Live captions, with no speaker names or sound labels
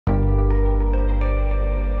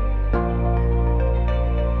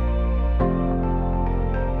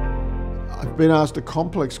I've been asked a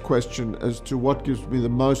complex question as to what gives me the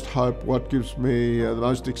most hope, what gives me the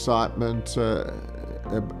most excitement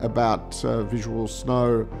about visual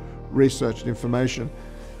snow research and information.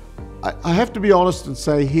 I have to be honest and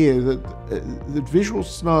say here that visual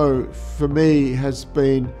snow for me has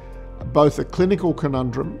been both a clinical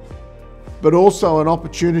conundrum, but also an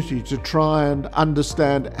opportunity to try and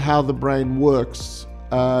understand how the brain works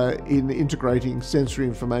in integrating sensory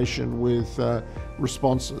information with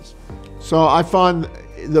responses. So I find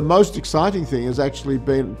the most exciting thing has actually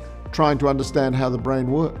been trying to understand how the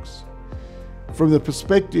brain works. From the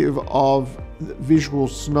perspective of visual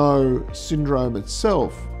snow syndrome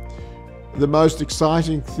itself, the most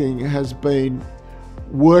exciting thing has been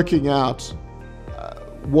working out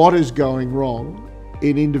what is going wrong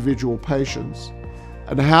in individual patients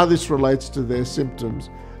and how this relates to their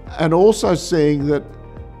symptoms, and also seeing that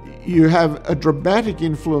you have a dramatic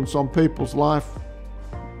influence on people's life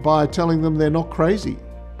by telling them they're not crazy.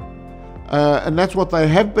 And that's what they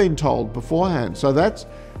have been told beforehand. So that's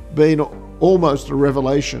been almost a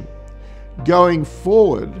revelation. Going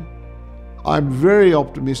forward, I'm very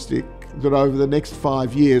optimistic that over the next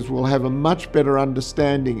 5 years we'll have a much better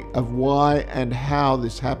understanding of why and how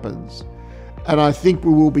this happens. And I think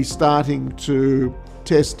we will be starting to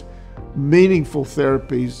test meaningful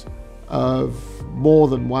therapies of more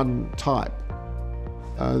than one type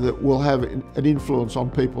that will have an influence on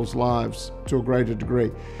people's lives to a greater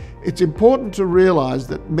degree. It's important to realize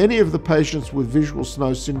that many of the patients with visual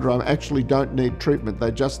snow syndrome actually don't need treatment.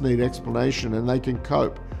 They just need explanation, and they can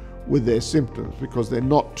cope with their symptoms because they're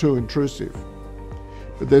not too intrusive.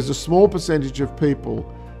 But there's a small percentage of people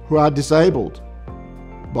who are disabled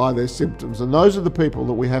by their symptoms, and those are the people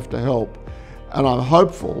that we have to help. And I'm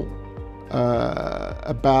hopeful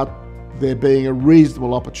about there being a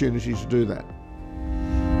reasonable opportunity to do that.